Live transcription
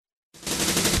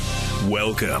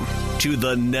Welcome to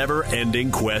the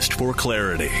never-ending quest for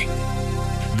clarity.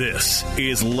 This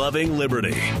is Loving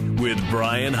Liberty with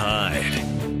Brian Hyde.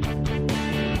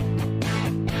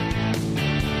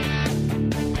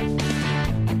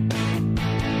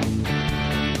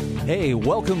 Hey,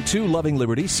 welcome to Loving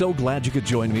Liberty. So glad you could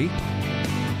join me.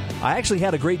 I actually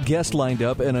had a great guest lined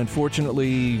up, and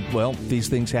unfortunately, well, these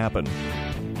things happen.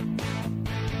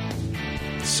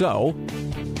 So,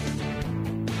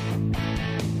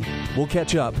 we'll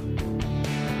catch up.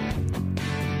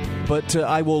 But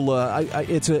I will.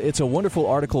 It's a wonderful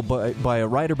article by a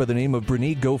writer by the name of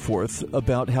Brené Goforth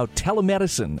about how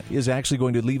telemedicine is actually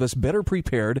going to leave us better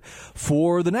prepared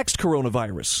for the next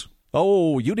coronavirus.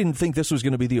 Oh, you didn't think this was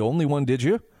going to be the only one, did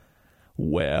you?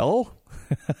 Well,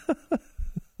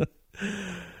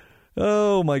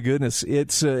 oh my goodness,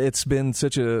 it's been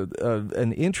such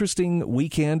an interesting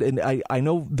weekend, and I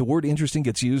know the word "interesting"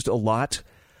 gets used a lot.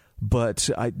 But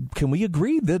can we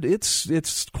agree that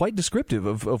it's quite descriptive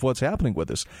of what's happening with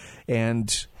us?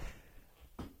 And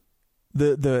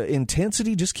the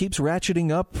intensity just keeps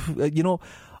ratcheting up.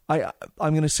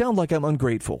 I'm going to sound like I'm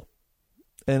ungrateful.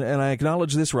 And I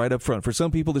acknowledge this right up front. For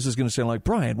some people, this is going to sound like,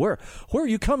 Brian, where are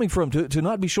you coming from to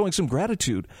not be showing some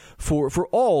gratitude for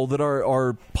all that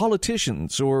our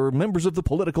politicians or members of the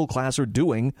political class are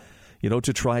doing,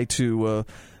 to try to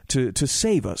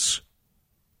save us?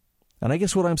 And I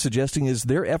guess what I'm suggesting is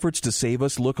their efforts to save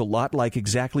us look a lot like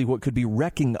exactly what could be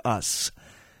wrecking us.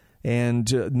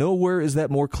 And nowhere is that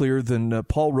more clear than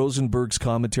Paul Rosenberg's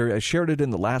commentary. I shared it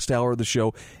in the last hour of the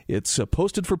show. It's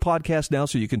posted for podcast now,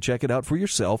 so you can check it out for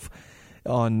yourself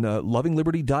on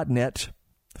lovingliberty.net.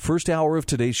 First hour of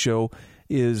today's show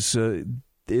is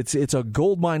it's a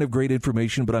gold mine of great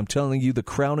information, but I'm telling you the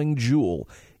crowning jewel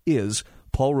is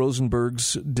Paul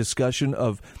Rosenberg's discussion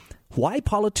of why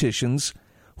politicians,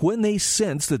 when they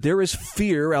sense that there is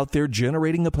fear out there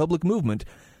generating a public movement,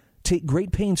 take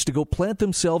great pains to go plant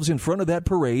themselves in front of that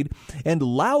parade and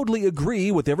loudly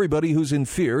agree with everybody who's in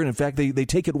fear. And in fact, they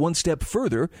take it one step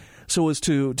further so as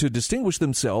to distinguish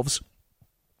themselves,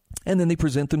 and then they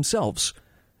present themselves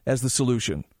as the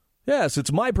solution. Yes,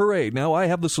 it's my parade. Now I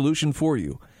have the solution for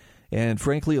you. And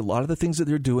frankly, a lot of the things that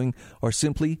they're doing are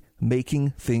simply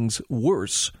making things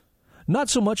worse. Not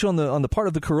so much on the part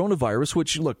of the coronavirus,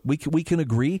 which, look, we can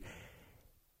agree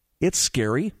it's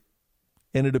scary,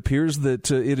 and it appears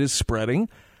that it is spreading.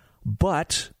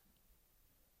 But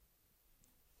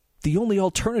the only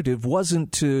alternative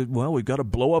wasn't we've got to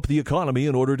blow up the economy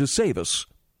in order to save us.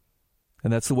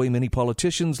 And that's the way many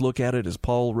politicians look at it, as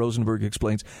Paul Rosenberg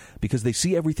explains, because they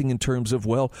see everything in terms of,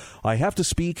 I have to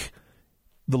speak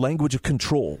the language of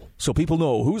control so people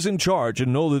know who's in charge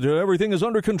and know that everything is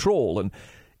under control. And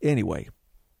anyway,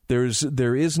 there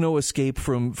is no escape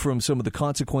from some of the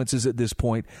consequences at this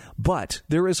point, but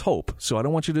there is hope. So I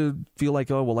don't want you to feel like,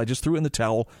 I just threw in the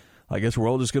towel. I guess we're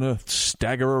all just going to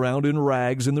stagger around in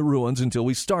rags in the ruins until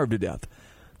we starve to death.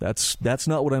 That's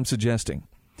not what I'm suggesting.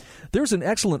 There's an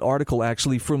excellent article,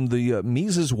 actually, from the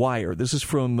Mises Wire. This is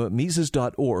from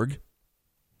Mises.org,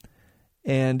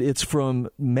 and it's from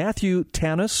Matthew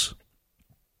Tanis,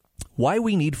 Why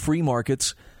We Need Free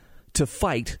Markets to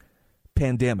Fight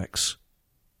Pandemics.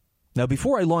 Now,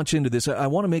 before I launch into this, I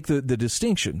want to make the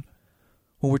distinction.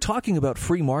 When we're talking about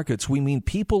free markets, we mean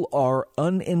people are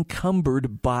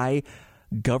unencumbered by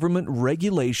government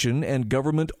regulation and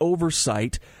government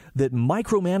oversight that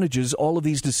micromanages all of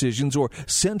these decisions or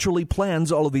centrally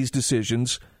plans all of these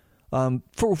decisions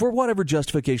for whatever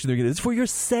justification they're getting. It's for your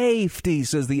safety,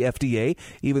 says the FDA,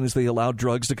 even as they allow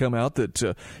drugs to come out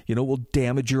that will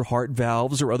damage your heart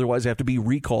valves or otherwise have to be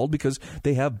recalled because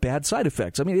they have bad side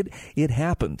effects. I mean, it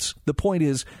happens. The point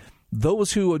is,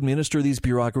 those who administer these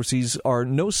bureaucracies are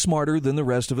no smarter than the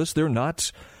rest of us. They're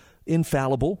not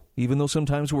infallible, even though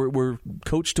sometimes we're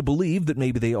coached to believe that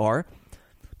maybe they are.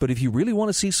 But if you really want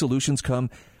to see solutions come,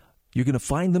 you're going to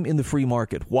find them in the free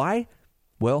market. Why?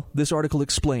 Well, this article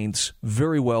explains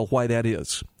very well why that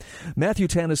is. Matthew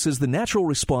Tanis says the natural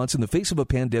response in the face of a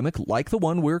pandemic like the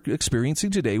one we're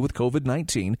experiencing today with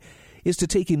COVID-19 is to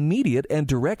take immediate and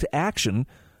direct action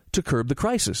to curb the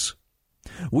crisis.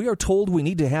 We are told we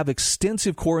need to have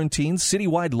extensive quarantines,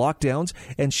 citywide lockdowns,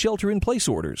 and shelter-in-place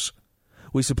orders.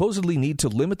 We supposedly need to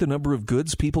limit the number of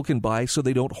goods people can buy so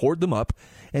they don't hoard them up,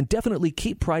 and definitely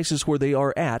keep prices where they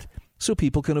are at so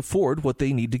people can afford what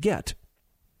they need to get.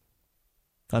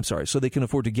 So they can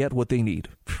afford to get what they need.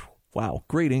 Wow,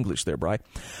 great English there, Bri.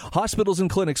 Hospitals and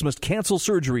clinics must cancel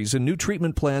surgeries and new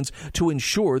treatment plans to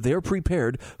ensure they're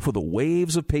prepared for the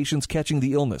waves of patients catching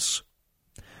the illness.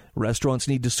 Restaurants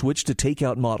need to switch to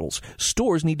takeout models.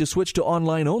 Stores need to switch to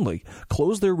online only,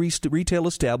 close their retail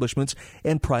establishments,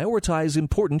 and prioritize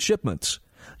important shipments.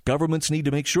 Governments need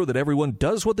to make sure that everyone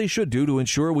does what they should do to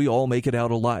ensure we all make it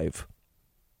out alive.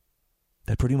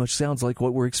 That pretty much sounds like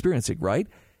what we're experiencing, right?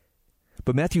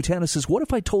 But Matthew Tanner says, what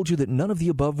if I told you that none of the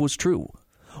above was true?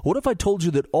 What if I told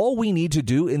you that all we need to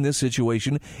do in this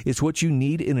situation is what you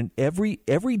need in an every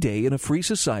day in a free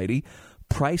society,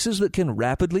 prices that can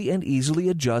rapidly and easily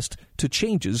adjust to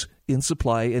changes in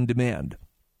supply and demand?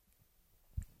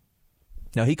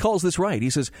 Now, he calls this right. He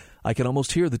says, I can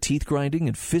almost hear the teeth grinding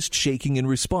and fist shaking in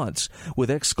response,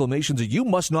 with exclamations of, you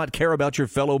must not care about your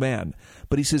fellow man.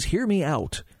 But he says, hear me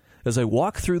out as I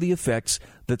walk through the effects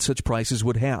that such prices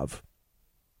would have.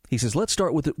 He says, let's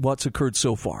start with what's occurred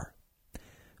so far.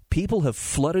 People have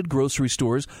flooded grocery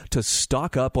stores to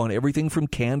stock up on everything from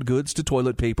canned goods to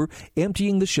toilet paper,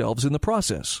 emptying the shelves in the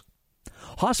process.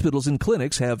 Hospitals and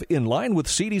clinics have, in line with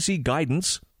CDC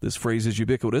guidance, this phrase is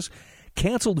ubiquitous,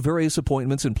 canceled various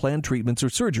appointments and planned treatments or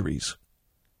surgeries.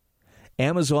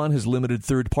 Amazon has limited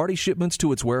third-party shipments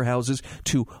to its warehouses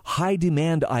to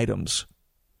high-demand items.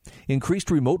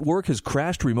 Increased remote work has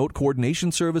crashed remote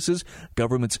coordination services.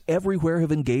 Governments everywhere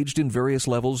have engaged in various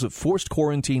levels of forced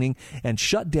quarantining and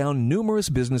shut down numerous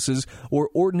businesses or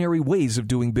ordinary ways of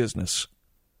doing business.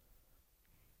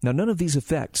 Now, none of these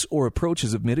effects or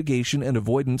approaches of mitigation and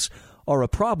avoidance are a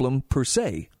problem per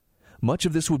se. Much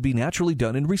of this would be naturally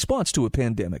done in response to a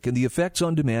pandemic, and the effects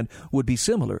on demand would be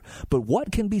similar. But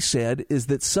what can be said is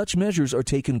that such measures are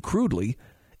taken crudely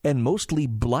and mostly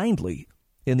blindly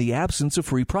in the absence of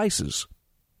free prices.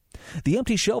 The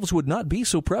empty shelves would not be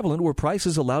so prevalent were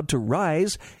prices allowed to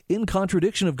rise in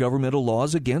contradiction of governmental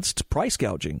laws against price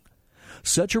gouging.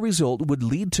 Such a result would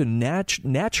lead to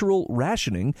natural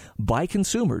rationing by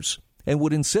consumers and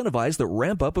would incentivize the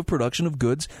ramp-up of production of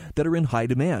goods that are in high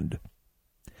demand.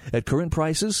 At current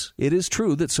prices, it is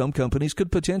true that some companies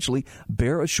could potentially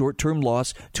bear a short-term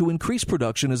loss to increase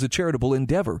production as a charitable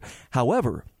endeavor.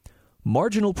 However,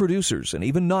 marginal producers, and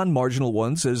even non-marginal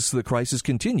ones as the crisis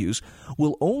continues,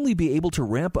 will only be able to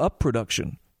ramp up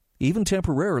production, even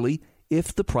temporarily,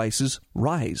 if the prices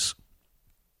rise.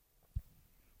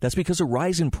 That's because a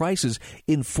rise in prices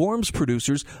informs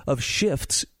producers of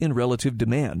shifts in relative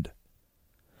demand.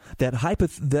 That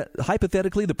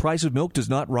hypothetically the price of milk does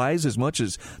not rise as much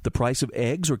as the price of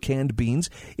eggs or canned beans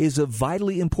is a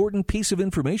vitally important piece of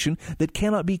information that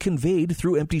cannot be conveyed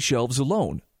through empty shelves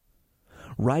alone.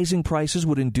 Rising prices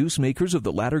would induce makers of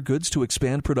the latter goods to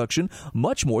expand production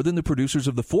much more than the producers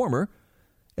of the former,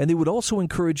 and they would also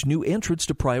encourage new entrants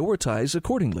to prioritize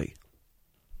accordingly.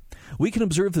 We can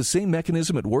observe the same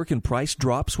mechanism at work in price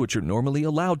drops which are normally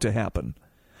allowed to happen.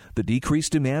 The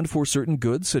decreased demand for certain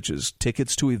goods, such as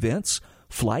tickets to events,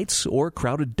 flights, or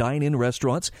crowded dine-in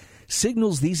restaurants,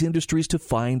 signals these industries to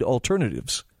find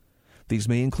alternatives. These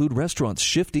may include restaurants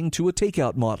shifting to a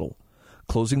takeout model,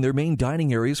 closing their main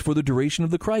dining areas for the duration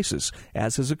of the crisis,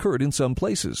 as has occurred in some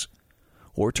places,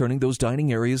 or turning those dining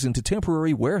areas into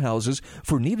temporary warehouses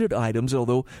for needed items,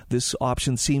 although this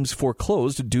option seems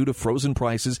foreclosed due to frozen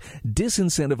prices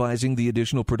disincentivizing the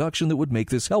additional production that would make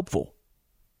this helpful.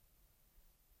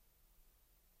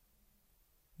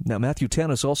 Now, Matthew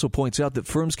Tanis also points out that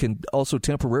firms can also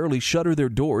temporarily shutter their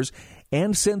doors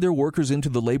and send their workers into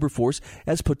the labor force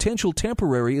as potential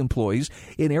temporary employees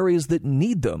in areas that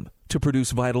need them to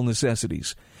produce vital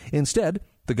necessities. Instead,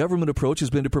 the government approach has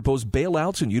been to propose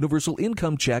bailouts and universal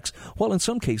income checks, while in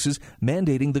some cases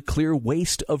mandating the clear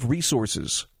waste of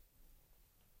resources.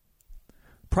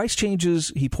 Price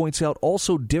changes, he points out,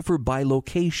 also differ by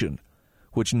location,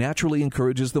 which naturally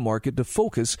encourages the market to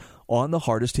focus on the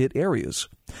hardest-hit areas.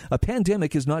 A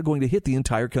pandemic is not going to hit the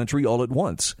entire country all at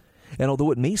once, and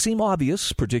although it may seem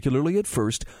obvious, particularly at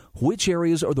first, which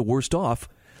areas are the worst off,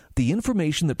 the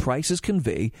information that prices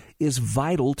convey is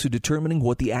vital to determining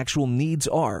what the actual needs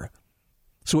are.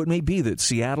 So it may be that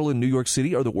Seattle and New York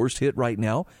City are the worst hit right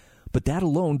now, but that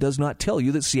alone does not tell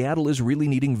you that Seattle is really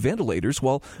needing ventilators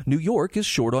while New York is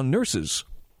short on nurses.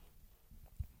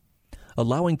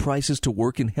 Allowing prices to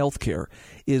work in healthcare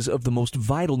is of the most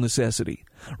vital necessity.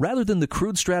 Rather than the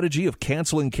crude strategy of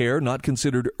canceling care not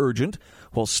considered urgent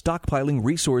while stockpiling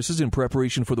resources in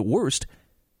preparation for the worst,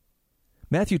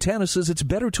 Matthew Tanis says it's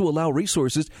better to allow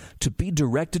resources to be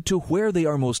directed to where they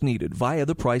are most needed via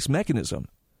the price mechanism.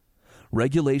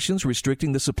 Regulations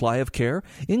restricting the supply of care,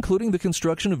 including the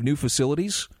construction of new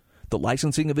facilities, the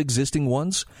licensing of existing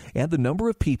ones, and the number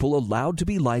of people allowed to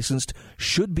be licensed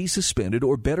should be suspended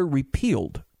or better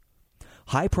repealed.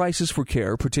 High prices for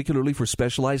care, particularly for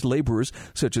specialized laborers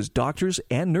such as doctors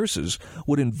and nurses,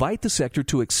 would invite the sector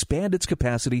to expand its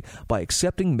capacity by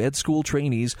accepting med school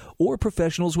trainees or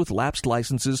professionals with lapsed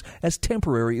licenses as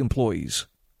temporary employees.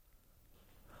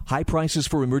 High prices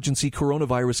for emergency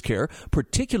coronavirus care,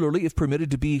 particularly if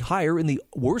permitted to be higher in the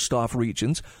worst-off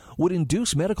regions, would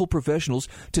induce medical professionals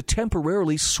to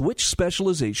temporarily switch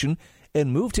specialization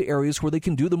and move to areas where they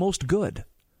can do the most good.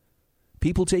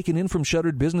 People taken in from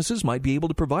shuttered businesses might be able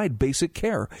to provide basic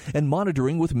care and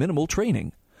monitoring with minimal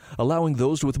training, allowing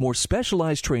those with more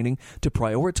specialized training to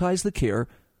prioritize the care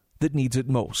that needs it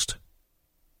most.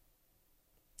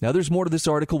 Now, there's more to this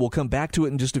article. We'll come back to it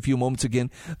in just a few moments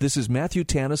again. This is Matthew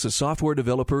Tanis, a software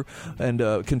developer and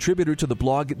contributor to the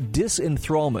blog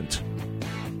Disenthrallment.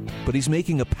 But he's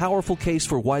making a powerful case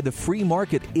for why the free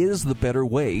market is the better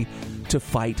way to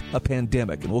fight a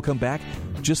pandemic. And we'll come back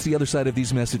just the other side of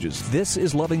these messages. This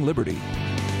is Loving Liberty.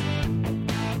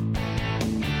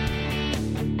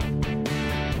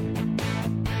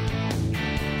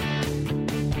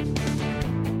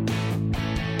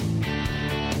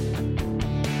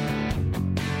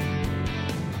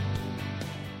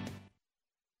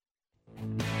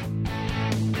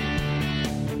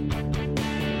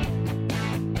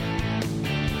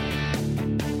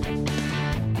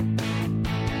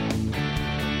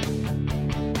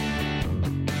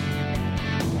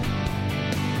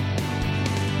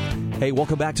 Hey,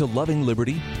 welcome back to Loving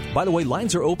Liberty. By the way,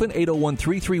 lines are open,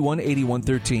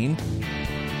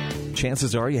 801-331-8113.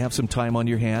 Chances are you have some time on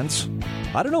your hands.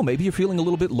 I don't know, maybe you're feeling a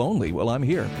little bit lonely. Well, I'm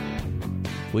here.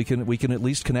 We can at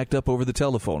least connect up over the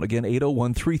telephone. Again,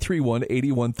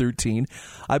 801-331-8113.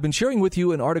 I've been sharing with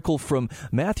you an article from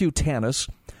Matthew Tanis,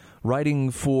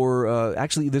 writing for,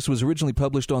 actually, this was originally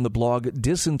published on the blog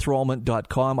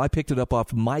disenthrallment.com. I picked it up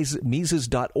off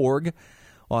Mises.org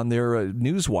on their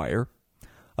newswire,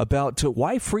 about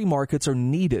why free markets are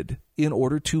needed in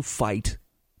order to fight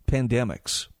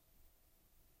pandemics.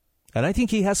 And I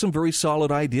think he has some very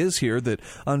solid ideas here that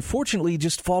unfortunately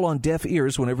just fall on deaf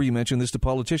ears whenever you mention this to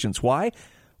politicians. Why?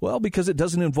 Well, because it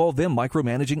doesn't involve them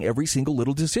micromanaging every single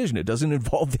little decision. It doesn't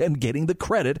involve them getting the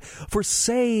credit for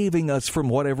saving us from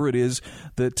whatever it is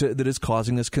that is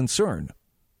causing us concern.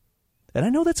 And I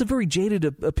know that's a very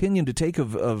jaded opinion to take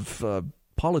of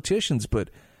politicians, but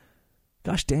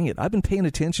gosh dang it, I've been paying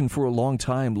attention for a long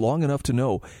time, long enough to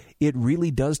know it really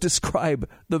does describe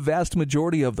the vast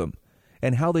majority of them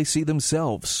and how they see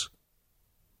themselves.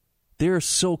 They're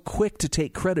so quick to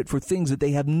take credit for things that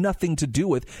they have nothing to do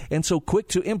with, and so quick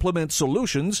to implement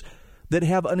solutions that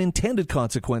have unintended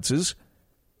consequences,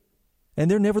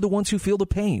 and they're never the ones who feel the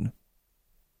pain.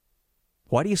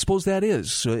 Why do you suppose that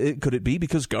is? Could it be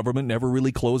because government never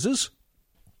really closes?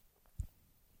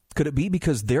 Could it be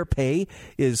because their pay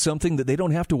is something that they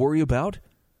don't have to worry about?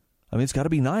 I mean, it's got to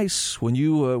be nice when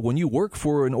you work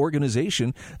for an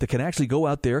organization that can actually go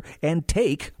out there and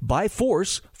take by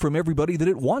force from everybody that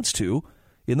it wants to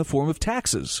in the form of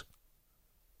taxes.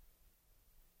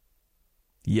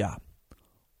 Yeah.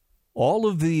 All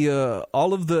of the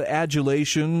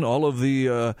adulation, all of the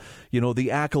the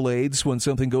accolades when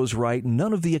something goes right,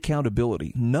 none of the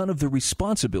accountability, none of the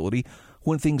responsibility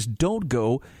when things don't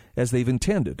go as they've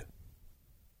intended.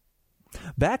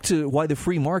 Back to why the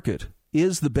free market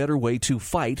is the better way to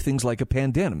fight things like a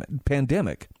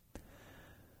pandemic.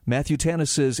 Matthew Tanis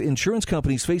says insurance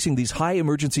companies facing these high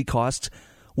emergency costs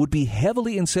would be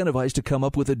heavily incentivized to come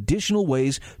up with additional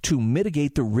ways to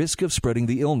mitigate the risk of spreading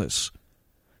the illness.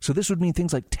 So this would mean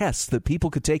things like tests that people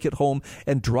could take at home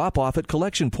and drop off at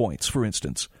collection points, for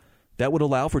instance. That would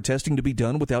allow for testing to be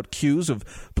done without queues of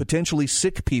potentially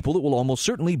sick people that will almost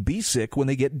certainly be sick when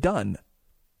they get done.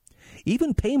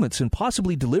 Even payments and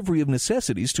possibly delivery of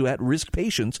necessities to at-risk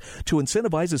patients to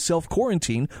incentivize a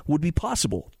self-quarantine would be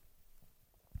possible.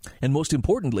 And most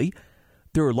importantly,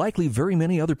 there are likely very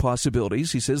many other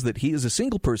possibilities, he says, that he as a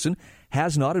single person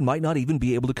has not and might not even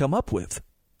be able to come up with.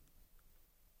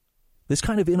 This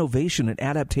kind of innovation and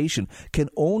adaptation can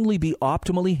only be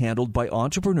optimally handled by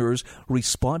entrepreneurs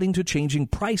responding to changing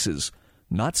prices,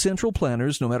 not central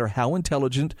planners, no matter how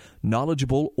intelligent,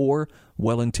 knowledgeable, or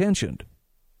well-intentioned.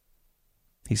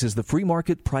 He says the free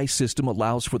market price system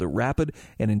allows for the rapid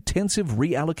and intensive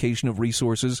reallocation of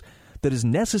resources that is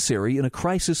necessary in a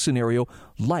crisis scenario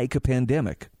like a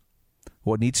pandemic.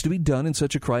 What needs to be done in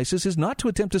such a crisis is not to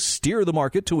attempt to steer the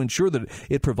market to ensure that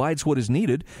it provides what is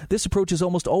needed. This approach is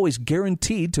almost always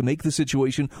guaranteed to make the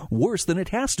situation worse than it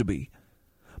has to be.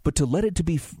 But to let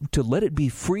it be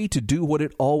free to do what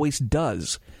it always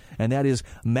does, and that is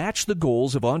match the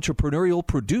goals of entrepreneurial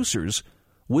producers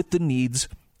with the needs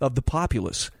of the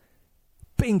populace.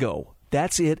 Bingo.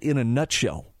 That's it in a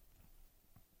nutshell.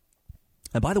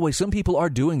 And by the way, some people are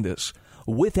doing this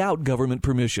without government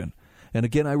permission. And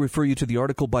again, I refer you to the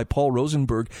article by Paul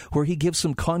Rosenberg, where he gives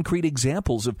some concrete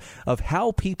examples of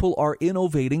how people are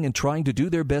innovating and trying to do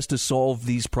their best to solve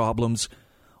these problems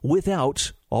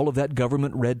without all of that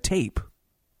government red tape.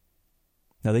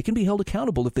 Now, they can be held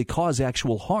accountable if they cause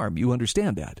actual harm. You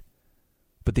understand that.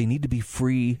 But they need to be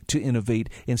free to innovate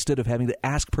instead of having to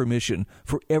ask permission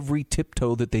for every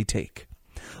tiptoe that they take.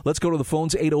 Let's go to the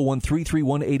phones,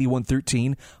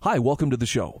 801-331-8113. Hi, welcome to the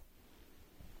show.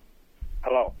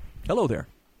 Hello. Hello there.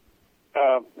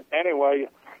 Anyway,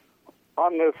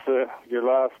 on this, your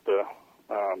last the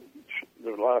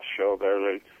last show there,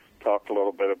 they talked a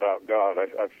little bit about God.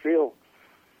 I feel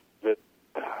that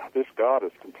this God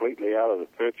is completely out of the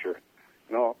picture.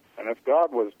 You know, and if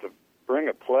God was to bring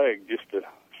a plague just to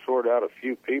sort out a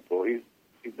few people, he's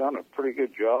done a pretty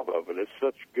good job of it. It's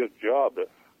such a good job that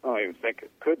I don't even think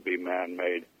it could be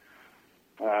man-made.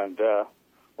 And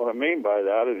what I mean by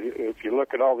that is if you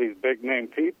look at all these big-name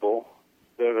people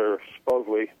that are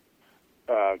supposedly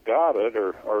got it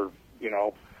or, you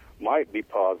know, might be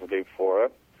positive for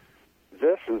it,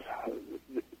 this is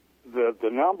the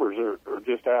numbers are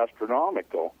just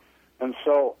astronomical. And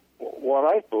so what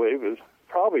I believe is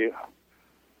probably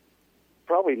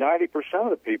 90%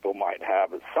 of the people might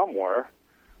have it somewhere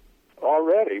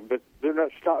already, but they're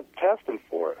not testing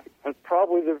for it. And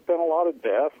probably there's been a lot of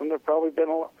deaths, and there's probably been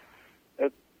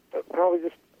probably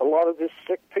just a lot of just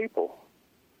sick people.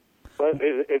 But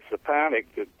it's the panic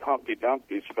that Humpty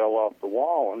Dumpty's fell off the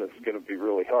wall, and it's going to be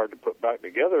really hard to put back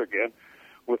together again,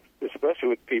 especially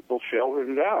with people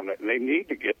sheltering down. They need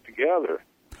to get together.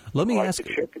 Let me ask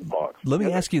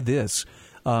you this.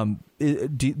 Are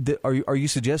you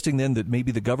suggesting then that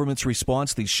maybe the government's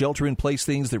response, these shelter-in-place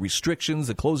things, the restrictions,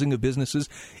 the closing of businesses,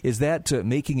 is that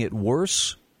making it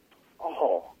worse?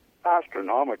 Oh,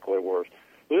 astronomically worse.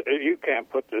 You can't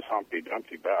put this Humpty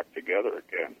Dumpty back together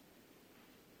again.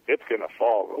 It's going to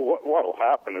fall. What will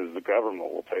happen is the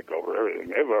government will take over everything.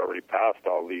 They've already passed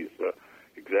all these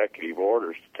executive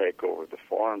orders to take over the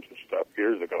farms and stuff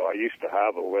years ago. I used to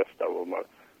have a list of them.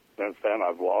 Since then,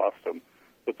 I've lost them.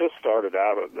 But this started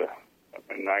out in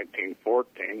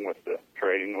 1914 with the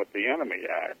Trading with the Enemy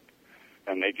Act.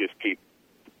 And they just keep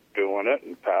doing it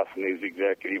and passing these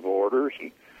executive orders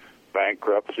and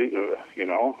bankruptcy, you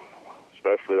know,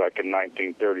 especially like in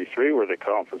 1933 where they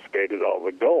confiscated all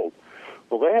the gold.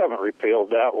 Well, they haven't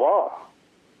repealed that law.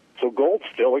 So gold's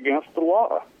still against the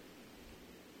law.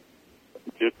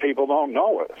 Just people don't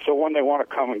know it. So when they want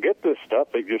to come and get this stuff,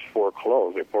 they just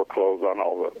foreclose. They foreclose on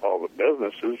all the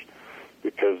businesses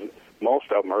because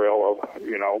most of them are,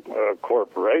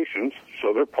 corporations,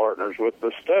 so they're partners with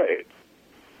the state.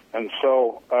 And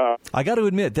so I got to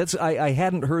admit, I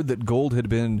hadn't heard that gold had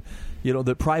been,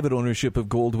 that private ownership of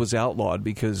gold was outlawed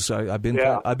because I've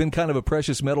been kind of a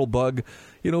precious metal bug,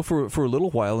 for a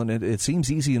little while, and it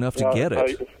seems easy enough to get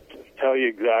it. Tell you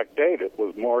exact date. It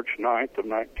was March 9th of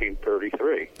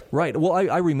 1933. Right. Well,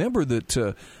 I remember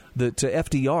that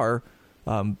FDR,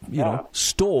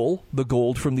 stole the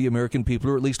gold from the American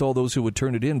people, or at least all those who would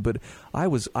turn it in. But I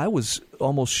was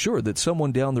almost sure that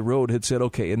someone down the road had said,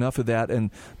 "Okay, enough of that,"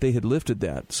 and they had lifted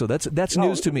that. So that's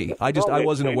news to me. I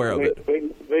wasn't aware of it.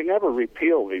 They never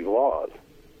repeal these laws.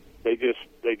 They just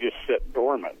sit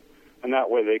dormant, and that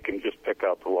way they can just pick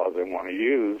out the laws they want to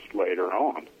use later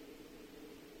on.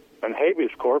 And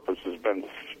habeas corpus has been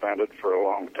suspended for a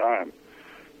long time,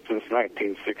 since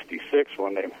 1966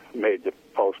 when they made the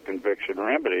Post-Conviction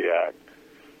Remedy Act.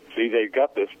 See, they've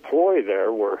got this ploy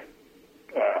there where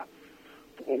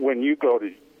when you get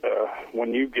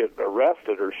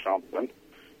arrested or something,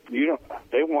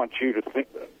 they want you to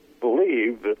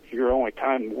believe that your only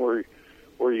time where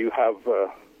you have the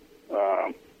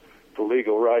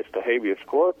legal rights to habeas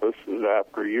corpus is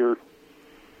after you're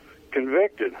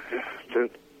convicted.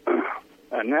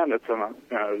 And then it's a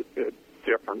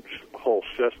different whole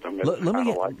system.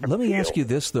 Let me ask you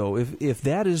this, though. If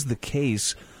that is the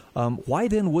case, why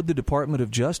then would the Department of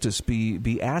Justice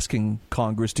be asking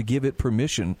Congress to give it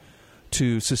permission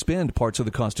to suspend parts of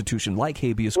the Constitution, like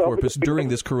habeas corpus, during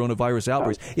this coronavirus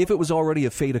outbreak, if it was already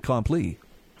a fait accompli?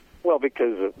 well,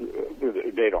 because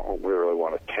they don't really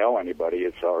want to tell anybody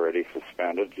it's already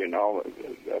suspended, you know,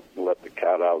 let the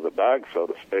cat out of the bag, so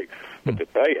to speak. But to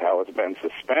tell you how it's been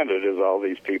suspended is all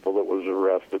these people that was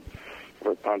arrested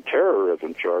on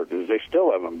terrorism charges. They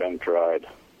still haven't been tried.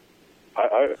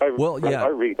 I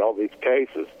read all these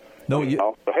cases.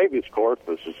 The habeas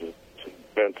corpus has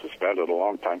been suspended a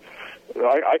long time.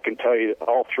 I can tell you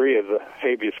all three of the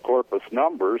habeas corpus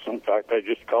numbers. In fact, I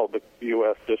just called the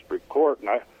U.S. District Court, and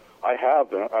I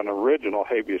have an original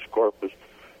habeas corpus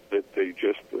that they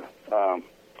just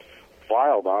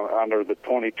filed under the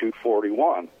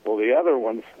 2241. Well, the other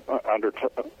ones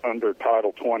under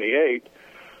Title 28,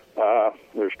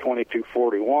 there's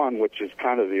 2241, which is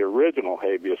kind of the original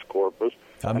habeas corpus.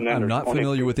 I'm not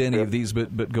familiar with any of these,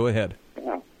 but go ahead.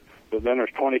 Yeah. But then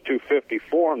there's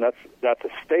 2254, and that's a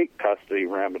state custody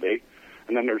remedy.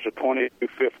 And then there's a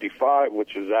 2255,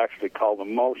 which is actually called a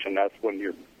motion. That's when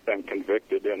you've been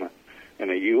convicted in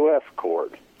a U.S.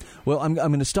 court. Well, I'm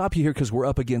going to stop you here because we're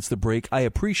up against the break. I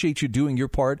appreciate you doing your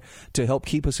part to help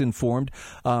keep us informed.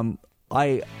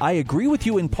 I agree with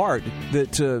you in part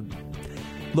that,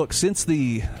 look, since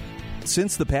the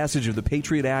passage of the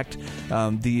Patriot Act,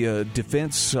 the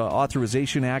Defense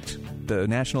Authorization Act, the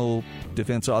National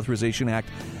Defense Authorization Act,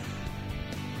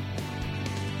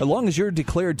 as long as you're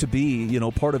declared to be,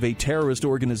 part of a terrorist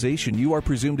organization, you are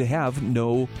presumed to have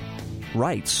no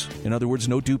rights. In other words,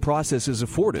 no due process is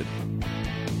afforded.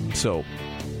 So,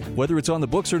 whether it's on the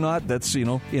books or not, that's,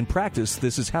 in practice,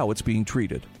 this is how it's being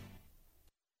treated.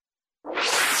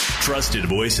 Trusted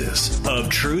voices of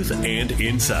truth and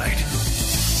insight.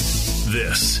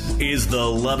 This is the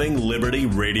Loving Liberty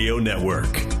Radio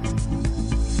Network.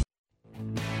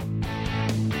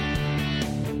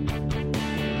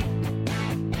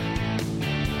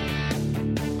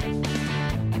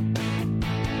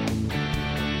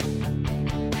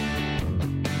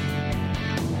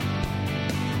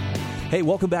 Hey,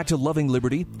 welcome back to Loving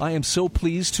Liberty. I am so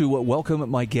pleased to welcome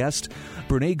my guest,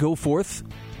 Brene Goforth.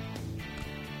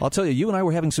 I'll tell you, you and I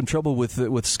were having some trouble with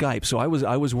Skype, so I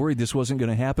was worried this wasn't going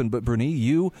to happen. But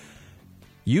Brene,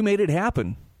 you made it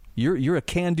happen. You're a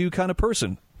can-do kind of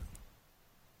person.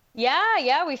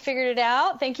 Yeah, we figured it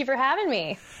out. Thank you for having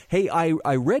me. Hey,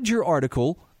 I read your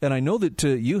article, and I know that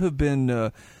you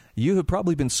have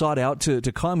probably been sought out to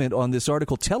comment on this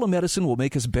article. Telemedicine will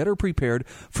make us better prepared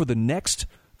for the next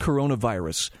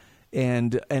coronavirus.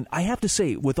 And I have to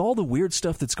say, with all the weird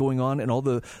stuff that's going on and all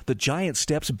the giant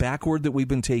steps backward that we've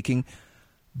been taking,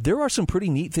 there are some pretty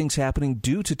neat things happening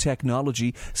due to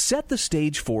technology. Set the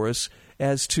stage for us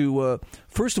as to,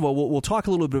 first of all, we'll talk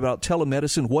a little bit about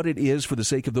telemedicine, what it is for the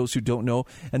sake of those who don't know,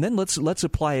 and then let's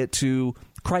apply it to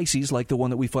crises like the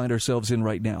one that we find ourselves in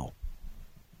right now.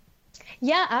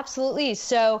 Yeah, absolutely.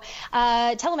 So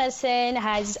telemedicine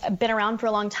has been around for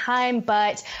a long time,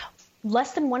 but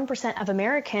less than 1% of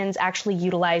Americans actually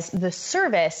utilize the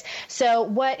service. So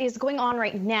what is going on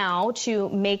right now to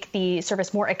make the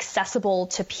service more accessible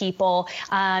to people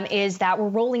is that we're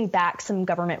rolling back some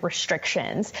government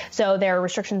restrictions. So there are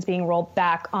restrictions being rolled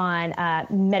back on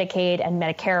Medicaid and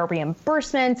Medicare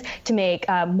reimbursements to make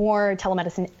more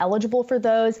telemedicine eligible for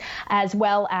those, as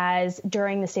well as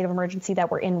during the state of emergency that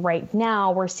we're in right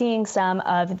now, we're seeing some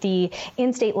of the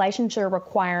in-state licensure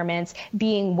requirements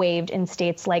being waived in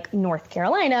states like North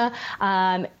Carolina,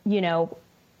 South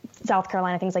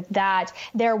Carolina, things like that.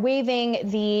 They're waiving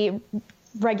the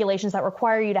regulations that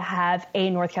require you to have a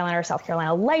North Carolina or South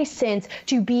Carolina license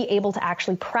to be able to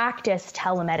actually practice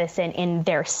telemedicine in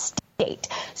their state.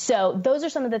 So those are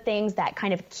some of the things that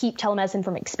kind of keep telemedicine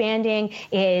from expanding,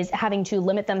 is having to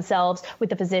limit themselves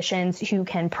with the physicians who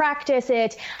can practice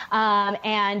it.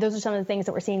 And those are some of the things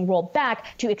that we're seeing rolled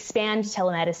back to expand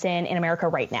telemedicine in America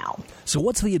right now. So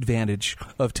what's the advantage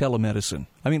of telemedicine?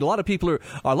 I mean, a lot of people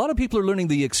are learning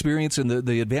the experience and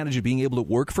the advantage of being able to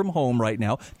work from home right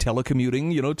now,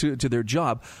 telecommuting, to their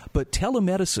job. But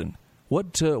telemedicine,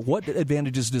 what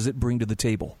advantages does it bring to the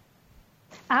table?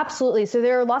 Absolutely. So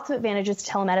there are lots of advantages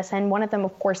to telemedicine. One of them,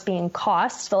 of course, being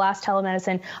cost. The last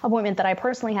telemedicine appointment that I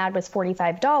personally had was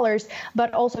 $45,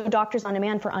 but also Doctors on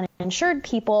Demand for uninsured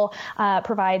people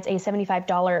provides a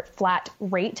 $75 flat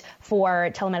rate for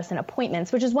telemedicine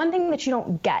appointments, which is one thing that you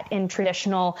don't get in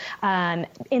traditional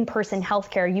in-person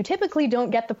healthcare. You typically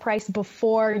don't get the price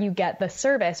before you get the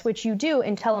service, which you do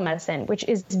in telemedicine, which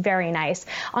is very nice.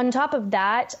 On top of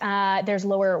that, there's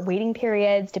lower waiting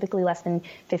periods, typically less than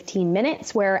 15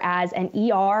 minutes, whereas an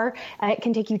ER, it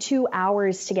can take you 2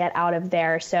 hours to get out of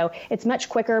there. So it's much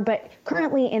quicker. But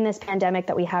currently in this pandemic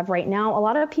that we have right now, a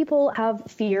lot of people have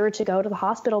fear to go to the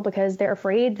hospital because they're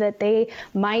afraid that they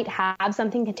might have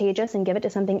something contagious and give it to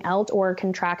something else or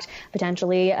contract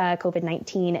potentially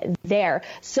COVID-19 there.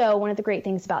 So one of the great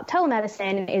things about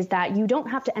telemedicine is that you don't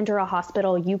have to enter a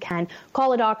hospital. You can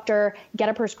call a doctor, get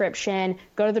a prescription,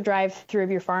 go to the drive-thru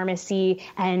of your pharmacy,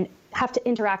 and have to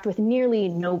interact with nearly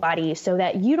nobody so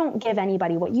that you don't give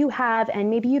anybody what you have and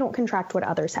maybe you don't contract what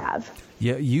others have.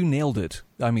 Yeah, you nailed it.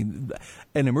 I mean,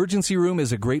 an emergency room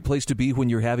is a great place to be when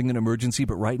you're having an emergency,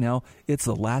 but right now it's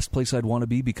the last place I'd want to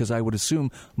be because I would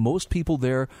assume most people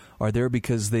there are there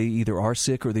because they either are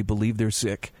sick or they believe they're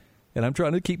sick. And I'm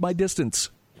trying to keep my distance.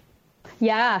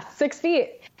 Yeah, 6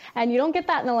 feet. and you don't get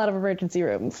that in a lot of emergency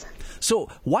rooms. So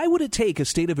why would it take a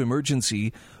state of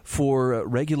emergency for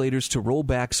regulators to roll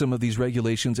back some of these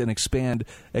regulations and expand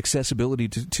accessibility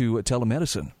to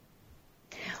telemedicine?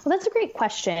 Well, that's a great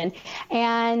question,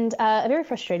 and a very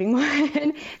frustrating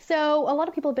one. So a lot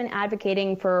of people have been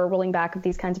advocating for rolling back of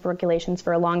these kinds of regulations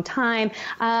for a long time,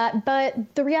 but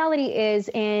the reality is,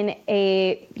 in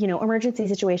a emergency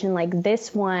situation like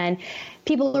this one,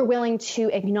 people are willing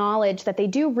to acknowledge that they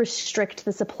do restrict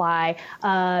the supply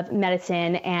of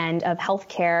medicine and of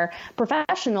healthcare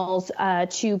professionals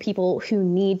to people who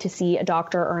need to see a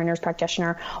doctor or a nurse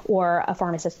practitioner or a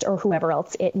pharmacist or whoever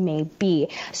else it may be.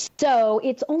 So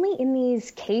it's only in these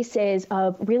cases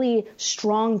of really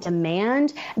strong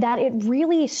demand that it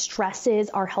really stresses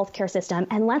our healthcare system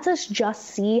and lets us just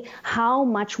see how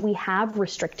much we have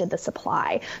restricted the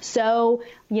supply. So,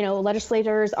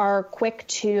 legislators are quick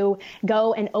to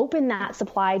go and open that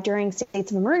supply during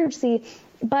states of emergency,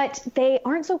 but they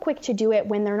aren't so quick to do it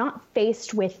when they're not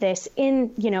faced with this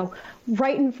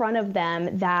right in front of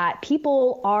them, that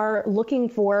people are looking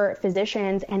for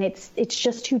physicians, and it's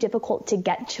just too difficult to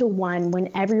get to one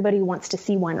when everybody wants to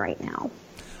see one right now.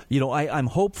 I'm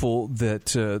hopeful that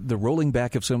the rolling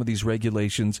back of some of these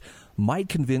regulations might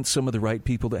convince some of the right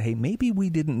people that, hey, maybe we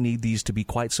didn't need these to be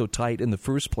quite so tight in the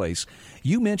first place.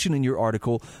 You mentioned in your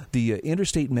article the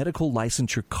Interstate Medical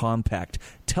Licensure Compact.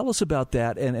 Tell us about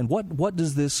that, and what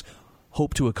does this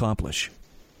hope to accomplish?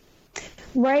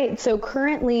 Right. So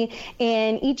currently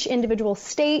in each individual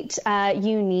state,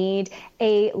 you need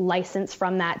a license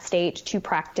from that state to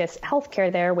practice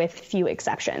healthcare there, with few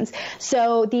exceptions.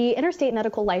 So the Interstate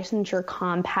Medical Licensure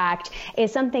Compact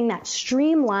is something that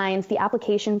streamlines the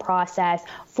application process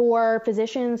for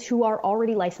physicians who are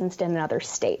already licensed in another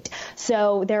state.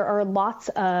 So there are lots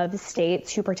of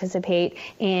states who participate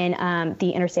in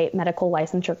the Interstate Medical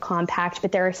Licensure Compact,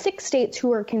 but there are 6 states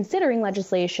who are considering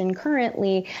legislation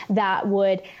currently that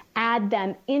would add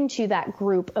them into that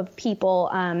group of people.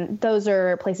 Those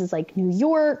are places like New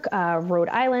York, Rhode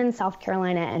Island, South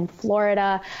Carolina, and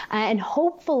Florida. And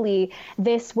hopefully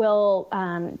this will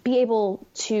be able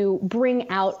to bring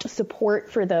out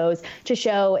support for those, to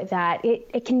show that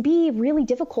it can be really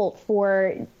difficult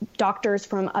for doctors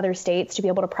from other states to be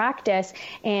able to practice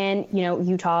in,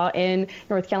 Utah, in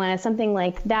North Carolina, something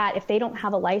like that, if they don't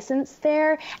have a license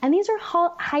there. And these are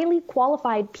highly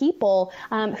qualified people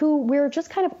who we're just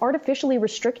kind of artificially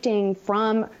restricting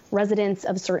from residents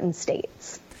of certain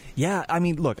states. Yeah, I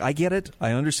mean, look, I get it.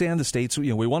 I understand the states,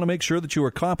 we want to make sure that you are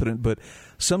competent, but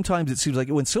sometimes it seems like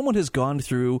when someone has gone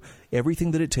through everything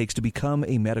that it takes to become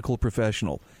a medical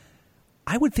professional,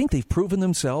 I would think they've proven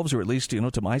themselves, or at least,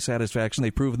 to my satisfaction,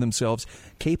 they've proven themselves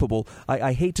capable.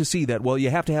 I hate to see that. Well,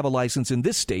 you have to have a license in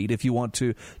this state if you want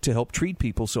to help treat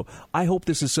people. So I hope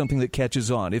this is something that catches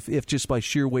on, if just by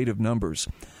sheer weight of numbers.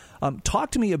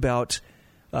 Talk to me about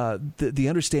the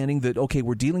understanding that, okay,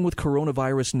 we're dealing with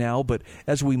coronavirus now, but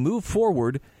as we move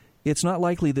forward, it's not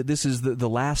likely that this is the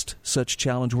last such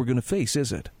challenge we're going to face,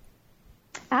 is it?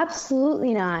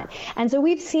 Absolutely not. And so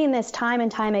we've seen this time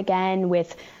and time again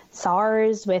with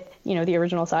SARS, with, the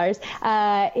original SARS,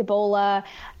 Ebola,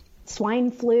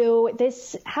 swine flu.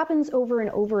 This happens over and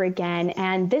over again,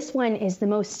 and this one is the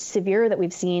most severe that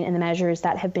we've seen in the measures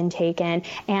that have been taken,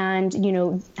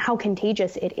 and how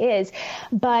contagious it is.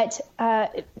 But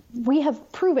we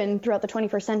have proven throughout the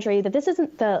 21st century that this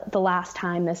isn't the last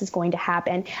time this is going to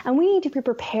happen, and we need to be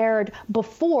prepared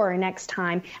before next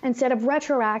time, instead of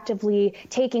retroactively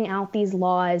taking out these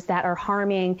laws that are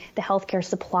harming the healthcare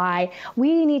supply.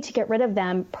 We need to get rid of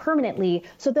them permanently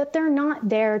so that they're not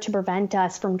there to prevent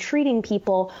us from treating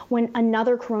people when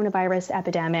another coronavirus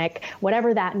epidemic,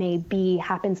 whatever that may be,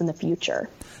 happens in the future.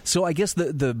 So I guess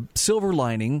the silver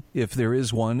lining, if there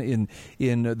is one, in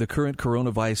the current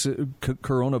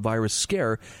coronavirus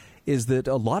scare, is that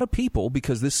a lot of people,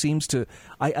 because this seems to,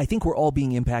 I think we're all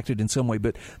being impacted in some way,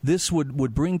 but this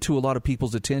would bring to a lot of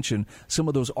people's attention some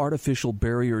of those artificial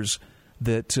barriers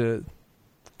that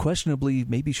questionably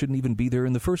maybe shouldn't even be there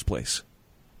in the first place.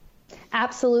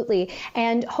 Absolutely.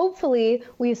 And hopefully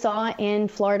we saw in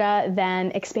Florida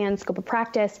them expand scope of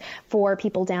practice for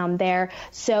people down there.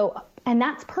 And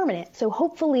that's permanent. So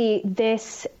hopefully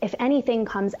this, if anything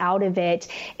comes out of it,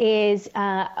 is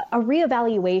a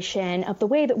reevaluation of the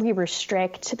way that we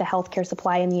restrict the healthcare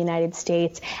supply in the United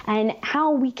States, and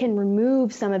how we can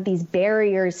remove some of these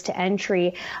barriers to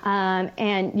entry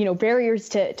and barriers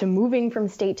to moving from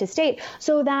state to state,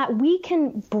 so that we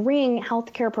can bring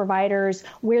healthcare providers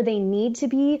where they need to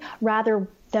be rather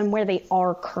than where they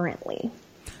are currently.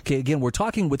 Okay, again, we're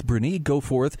talking with Bernie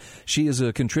Goforth. She is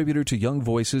a contributor to Young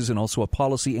Voices and also a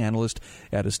policy analyst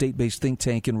at a state-based think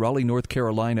tank in Raleigh, North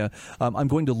Carolina. I'm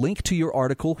going to link to your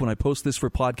article when I post this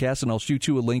for podcast, and I'll shoot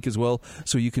you a link as well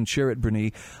so you can share it,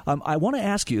 Bernie. I want to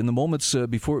ask you in the moments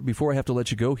before I have to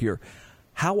let you go here,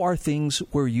 how are things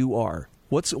where you are?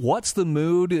 What's the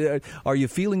mood? Are you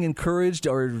feeling encouraged?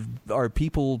 Are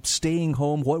people staying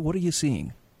home? What are you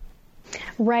seeing?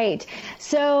 Right.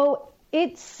 So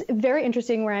it's very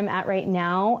interesting where I'm at right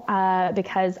now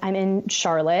because I'm in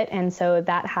Charlotte, and so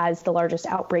that has the largest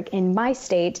outbreak in my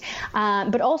state,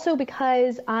 but also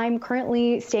because I'm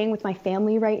currently staying with my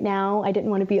family right now. I didn't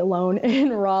want to be alone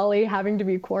in Raleigh having to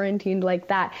be quarantined like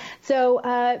that. So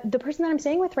the person that I'm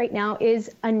staying with right now is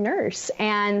a nurse,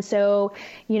 and so,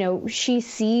 she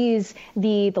sees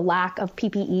the lack of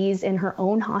PPEs in her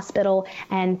own hospital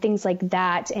and things like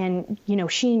that, and,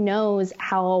 she knows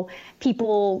how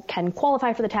people can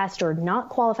qualify for the test or not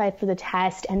qualify for the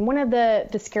test. And one of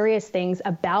the scariest things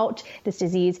about this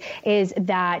disease is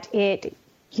that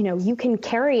you can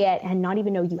carry it and not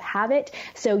even know you have it.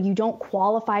 So you don't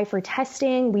qualify for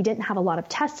testing. We didn't have a lot of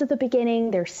tests at the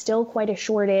beginning. There's still quite a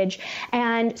shortage.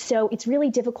 And so it's really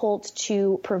difficult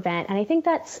to prevent. And I think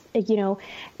that's,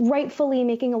 rightfully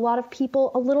making a lot of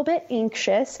people a little bit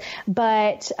anxious.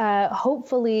 But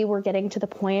hopefully we're getting to the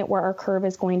point where our curve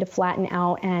is going to flatten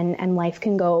out and life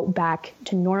can go back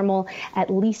to normal, at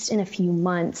least in a few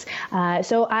months.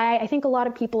 So I think a lot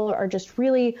of people are just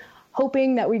really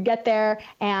hoping that we get there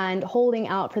and holding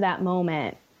out for that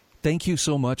moment. Thank you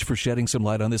so much for shedding some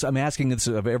light on this. I'm asking this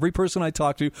of every person I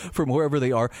talk to from wherever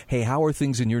they are. Hey, how are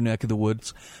things in your neck of the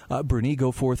woods? Bernie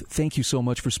Goforth, thank you so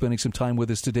much for spending some time with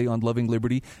us today on Loving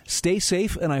Liberty. Stay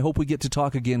safe, and I hope we get to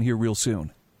talk again here real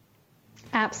soon.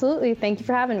 Absolutely. Thank you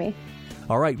for having me.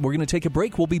 All right, we're going to take a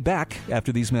break. We'll be back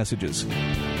after these messages.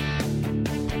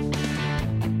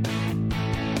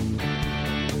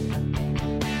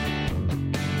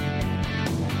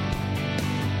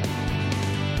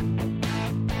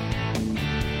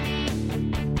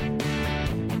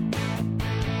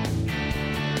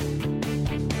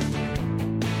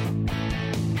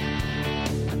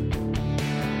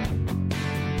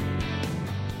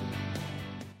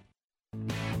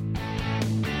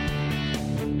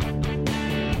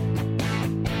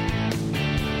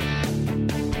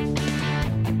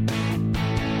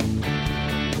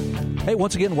 Hey,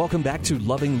 once again, welcome back to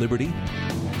Loving Liberty,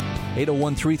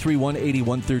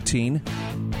 801-331-8113.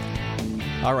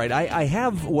 All right, I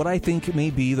have what I think may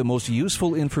be the most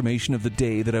useful information of the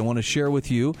day that I want to share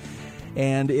with you,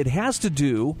 and it has to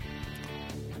do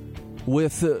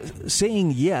with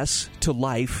saying yes to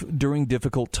life during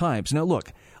difficult times. Now,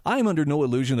 look, I'm under no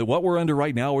illusion that what we're under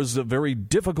right now is a very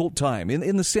difficult time,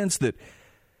 in the sense that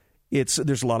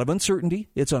there's a lot of uncertainty.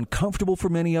 It's uncomfortable for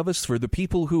many of us, for the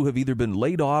people who have either been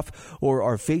laid off or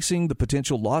are facing the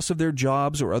potential loss of their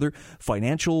jobs or other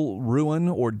financial ruin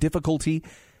or difficulty.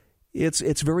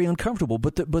 It's very uncomfortable,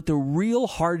 but the real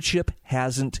hardship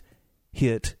hasn't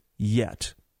hit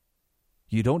yet.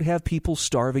 You don't have people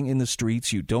starving in the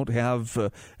streets. You don't have,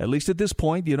 at least at this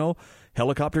point,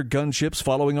 helicopter gunships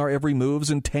following our every moves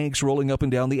and tanks rolling up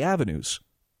and down the avenues.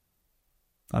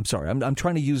 I'm sorry, I'm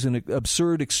trying to use an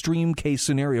absurd extreme case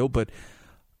scenario, but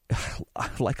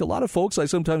like a lot of folks, I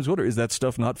sometimes wonder, is that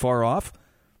stuff not far off?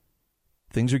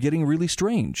 Things are getting really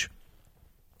strange.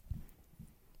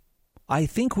 I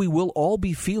think we will all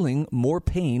be feeling more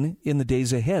pain in the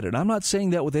days ahead, and I'm not saying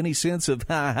that with any sense of,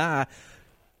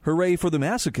 hooray for the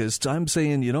masochists. I'm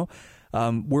saying,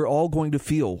 we're all going to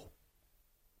feel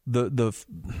the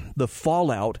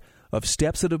fallout of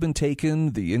steps that have been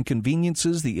taken, the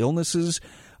inconveniences, the illnesses.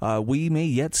 We may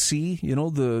yet see,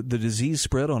 the disease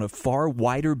spread on a far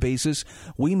wider basis.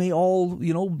 We may all,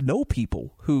 know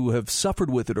people who have suffered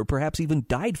with it or perhaps even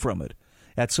died from it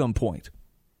at some point.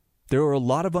 There are a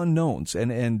lot of unknowns,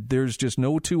 and there's just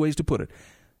no two ways to put it.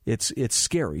 It's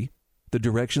scary, the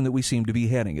direction that we seem to be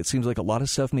heading. It seems like a lot of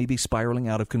stuff may be spiraling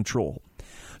out of control.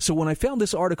 So when I found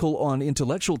this article on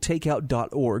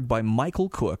intellectualtakeout.org by Michael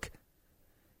Cook,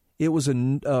 it was a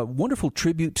wonderful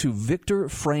tribute to Viktor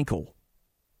Frankl.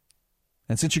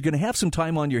 And since you're going to have some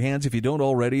time on your hands, if you don't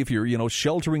already, if you're,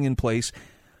 sheltering in place,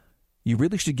 you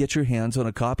really should get your hands on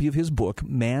a copy of his book,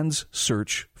 Man's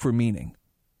Search for Meaning.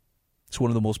 It's one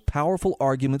of the most powerful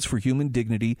arguments for human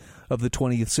dignity of the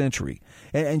 20th century.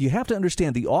 And you have to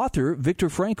understand, the author, Viktor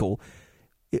Frankl,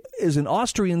 is an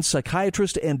Austrian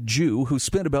psychiatrist and Jew who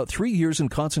spent about 3 years in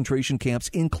concentration camps,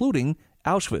 including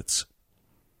Auschwitz.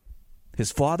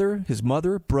 His father, his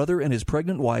mother, brother, and his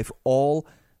pregnant wife all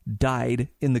died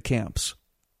in the camps.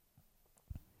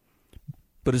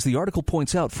 But as the article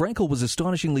points out, Frankl was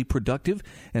astonishingly productive,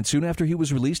 and soon after he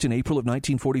was released in April of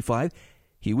 1945,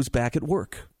 he was back at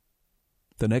work.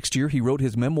 The next year, he wrote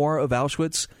his memoir of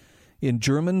Auschwitz. In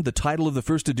German, the title of the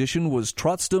first edition was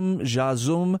Trotzdem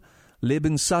zum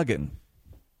Lebenssagen.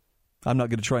 I'm not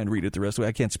going to try and read it the rest of the way.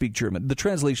 I can't speak German. The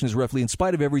translation is roughly, in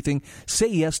spite of everything, say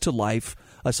yes to life,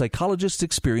 a psychologist's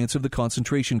experience of the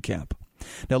concentration camp.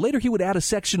 Now, later he would add a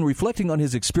section reflecting on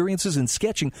his experiences and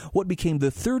sketching what became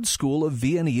the third school of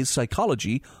Viennese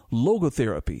psychology,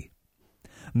 logotherapy.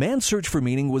 Man's Search for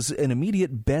Meaning was an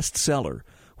immediate bestseller,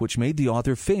 which made the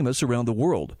author famous around the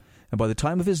world. And by the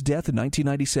time of his death in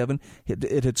 1997,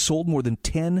 it had sold more than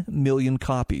 10 million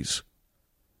copies.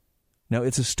 Now,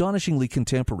 it's astonishingly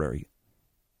contemporary.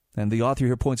 And the author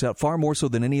here points out, far more so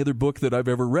than any other book that I've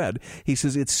ever read, he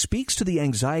says it speaks to the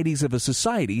anxieties of a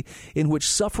society in which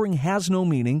suffering has no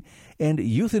meaning, and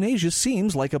euthanasia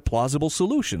seems like a plausible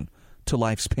solution to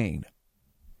life's pain.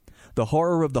 The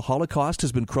horror of the Holocaust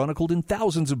has been chronicled in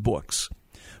thousands of books.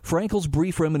 Frankl's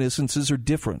brief reminiscences are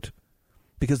different,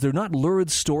 because they're not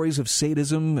lurid stories of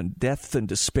sadism and death and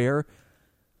despair.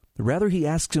 Rather, he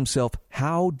asks himself,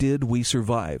 how did we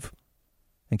survive?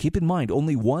 And keep in mind,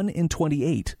 only 1 in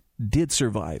 28 did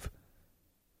survive.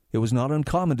 It was not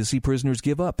uncommon to see prisoners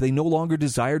give up. They no longer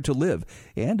desired to live,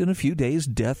 and in a few days,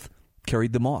 death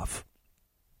carried them off.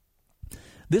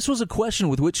 This was a question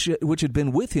which had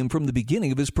been with him from the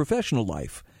beginning of his professional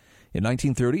life. In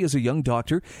 1930, as a young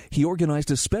doctor, he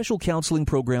organized a special counseling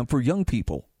program for young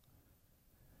people.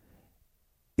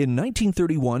 In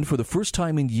 1931, for the first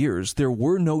time in years, there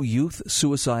were no youth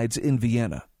suicides in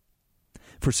Vienna.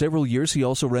 For several years, he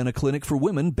also ran a clinic for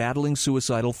women battling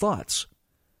suicidal thoughts.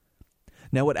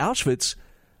 Now, at Auschwitz,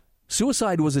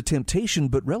 suicide was a temptation,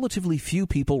 but relatively few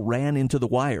people ran into the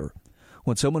wire.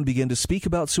 When someone began to speak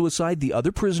about suicide, the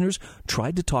other prisoners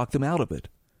tried to talk them out of it.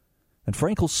 And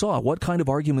Frankl saw what kind of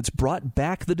arguments brought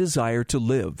back the desire to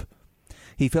live.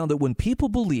 He found that when people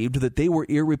believed that they were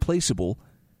irreplaceable,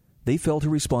 they felt a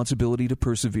responsibility to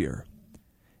persevere.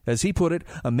 As he put it,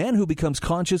 a man who becomes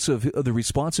conscious of the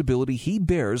responsibility he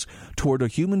bears toward a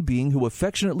human being who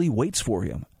affectionately waits for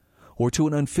him, or to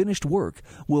an unfinished work,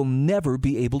 will never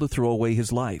be able to throw away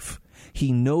his life.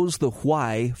 He knows the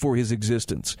why for his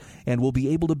existence, and will be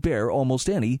able to bear almost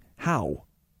any how.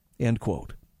 End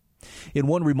quote. In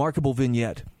one remarkable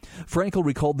vignette, Frankl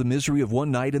recalled the misery of one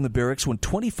night in the barracks when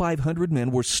 2,500 men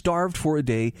were starved for a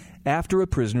day after a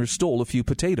prisoner stole a few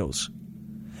potatoes.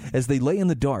 As they lay in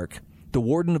the dark, the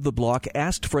warden of the block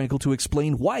asked Frankl to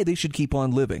explain why they should keep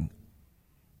on living.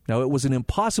 Now, it was an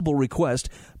impossible request,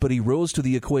 but he rose to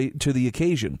the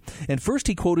occasion. And first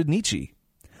he quoted Nietzsche,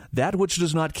 "That which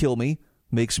does not kill me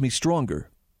makes me stronger."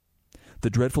 The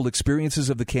dreadful experiences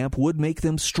of the camp would make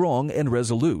them strong and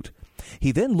resolute.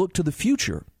 He then looked to the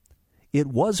future. It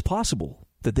was possible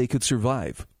that they could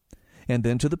survive. And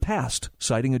then to the past,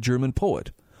 citing a German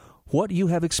poet, "What you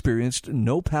have experienced,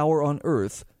 no power on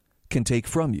earth can take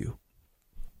from you."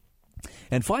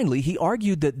 And finally, he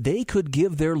argued that they could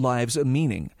give their lives a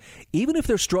meaning. Even if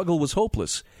their struggle was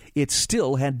hopeless, it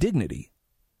still had dignity.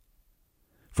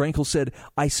 Frankl said,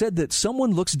 "I said that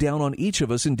someone looks down on each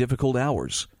of us in difficult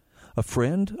hours. A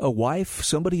friend, a wife,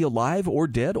 somebody alive or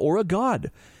dead, or a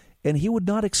God. And he would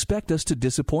not expect us to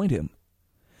disappoint him.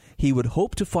 He would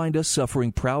hope to find us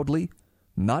suffering proudly,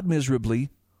 not miserably,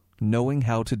 knowing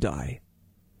how to die."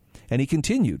 And he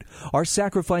continued, "Our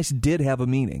sacrifice did have a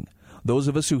meaning. Those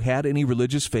of us who had any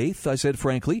religious faith, I said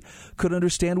frankly, could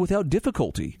understand without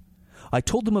difficulty. I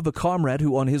told them of a comrade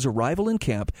who, on his arrival in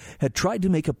camp, had tried to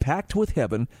make a pact with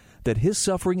heaven that his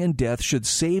suffering and death should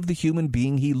save the human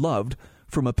being he loved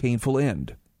from a painful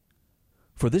end.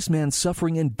 For this man's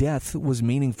suffering and death was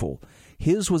meaningful.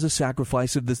 His was a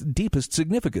sacrifice of the deepest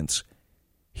significance.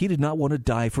 He did not want to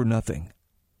die for nothing.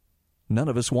 None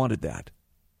of us wanted that."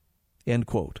 End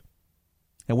quote.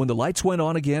 And when the lights went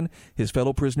on again, his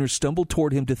fellow prisoners stumbled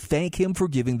toward him to thank him for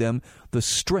giving them the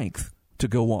strength to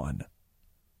go on.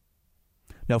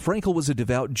 Now, Frankl was a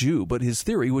devout Jew, but his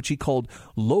theory, which he called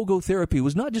logotherapy,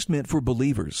 was not just meant for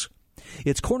believers.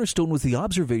 Its cornerstone was the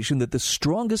observation that the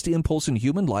strongest impulse in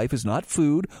human life is not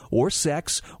food or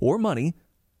sex or money,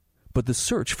 but the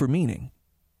search for meaning.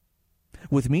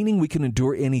 With meaning, we can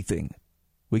endure anything.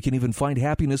 We can even find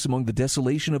happiness among the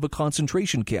desolation of a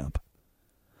concentration camp.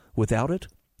 Without it,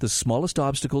 the smallest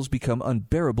obstacles become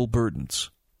unbearable burdens.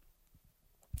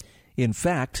 In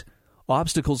fact,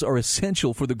 obstacles are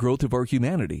essential for the growth of our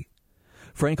humanity.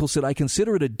 Frankl said, "I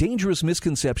consider it a dangerous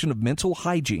misconception of mental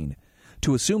hygiene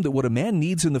to assume that what a man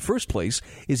needs in the first place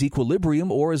is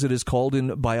equilibrium, or as it is called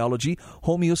in biology,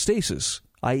 homeostasis,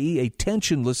 i.e. a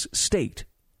tensionless state.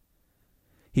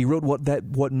 He wrote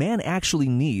what man actually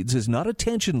needs is not a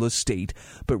tensionless state,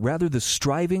 but rather the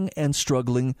striving and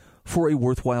struggling for a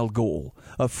worthwhile goal,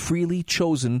 a freely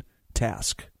chosen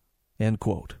task. End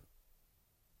quote.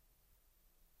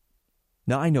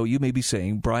 Now, I know you may be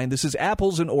saying, Brian, this is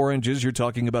apples and oranges. You're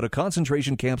talking about a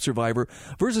concentration camp survivor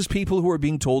versus people who are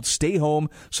being told stay home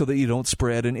so that you don't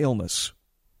spread an illness.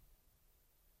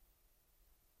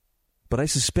 But I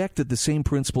suspect that the same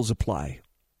principles apply.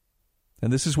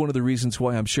 And this is one of the reasons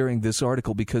why I'm sharing this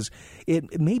article, because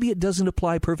maybe it doesn't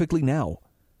apply perfectly now.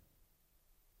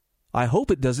 I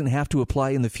hope it doesn't have to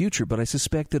apply in the future, but I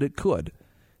suspect that it could.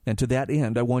 And to that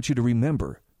end, I want you to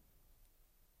remember,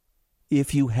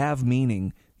 if you have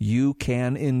meaning, you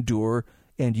can endure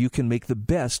and you can make the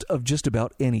best of just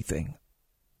about anything.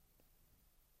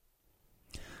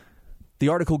 The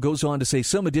article goes on to say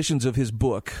some editions of his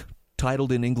book,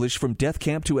 titled in English From Death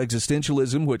Camp to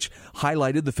Existentialism, which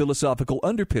highlighted the philosophical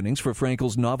underpinnings for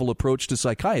Frankl's novel approach to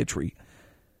psychiatry.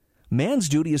 Man's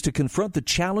duty is to confront the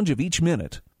challenge of each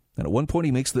minute. And at one point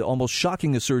he makes the almost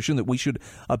shocking assertion that we should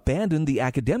abandon the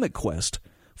academic quest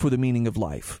for the meaning of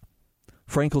life.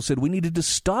 Frankl said we needed to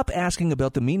stop asking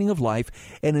about the meaning of life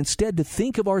and instead to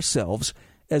think of ourselves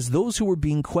as those who were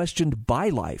being questioned by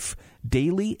life,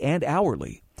 daily and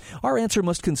hourly. Our answer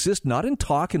must consist not in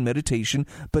talk and meditation,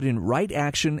 but in right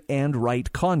action and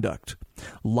right conduct.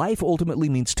 Life ultimately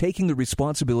means taking the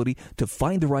responsibility to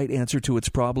find the right answer to its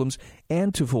problems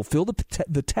and to fulfill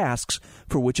the tasks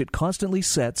for which it constantly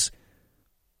sets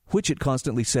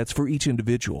for each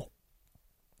individual.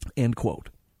 End quote.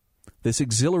 This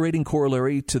exhilarating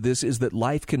corollary to this is that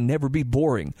life can never be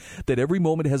boring, that every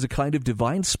moment has a kind of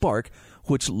divine spark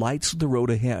which lights the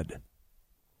road ahead.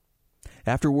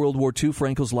 After World War II,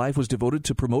 Frankl's life was devoted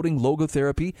to promoting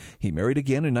logotherapy. He married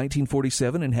again in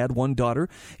 1947 and had one daughter.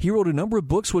 He wrote a number of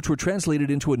books which were translated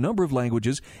into a number of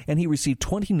languages, and he received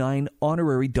 29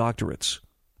 honorary doctorates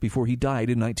before he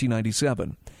died in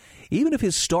 1997. Even if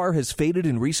his star has faded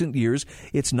in recent years,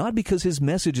 it's not because his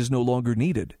message is no longer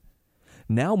needed.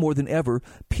 Now more than ever,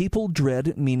 people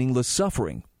dread meaningless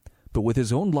suffering. But with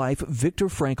his own life, Viktor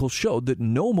Frankl showed that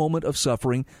no moment of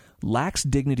suffering lacks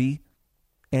dignity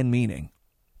and meaning.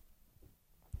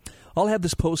 I'll have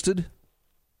this posted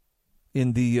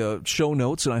in the show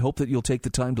notes, and I hope that you'll take the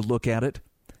time to look at it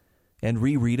and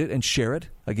reread it and share it.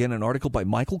 Again, an article by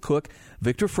Michael Cook,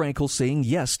 Viktor Frankl saying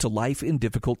yes to life in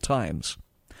difficult times.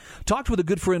 Talked with a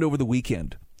good friend over the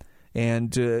weekend,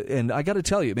 and I got to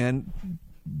tell you, man,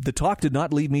 the talk did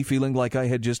not leave me feeling like I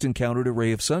had just encountered a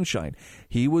ray of sunshine.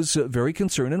 He was very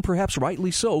concerned, and perhaps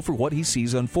rightly so, for what he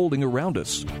sees unfolding around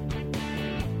us.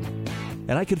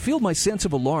 And I could feel my sense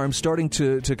of alarm starting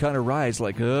to kind of rise,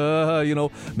 like,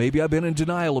 maybe I've been in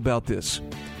denial about this.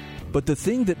 But the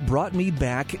thing that brought me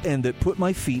back and that put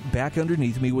my feet back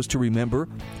underneath me was to remember,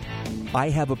 I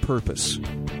have a purpose.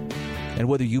 And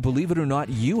whether you believe it or not,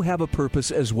 you have a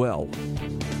purpose as well.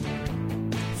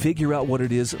 Figure out what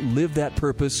it is, live that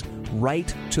purpose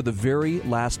right to the very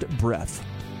last breath.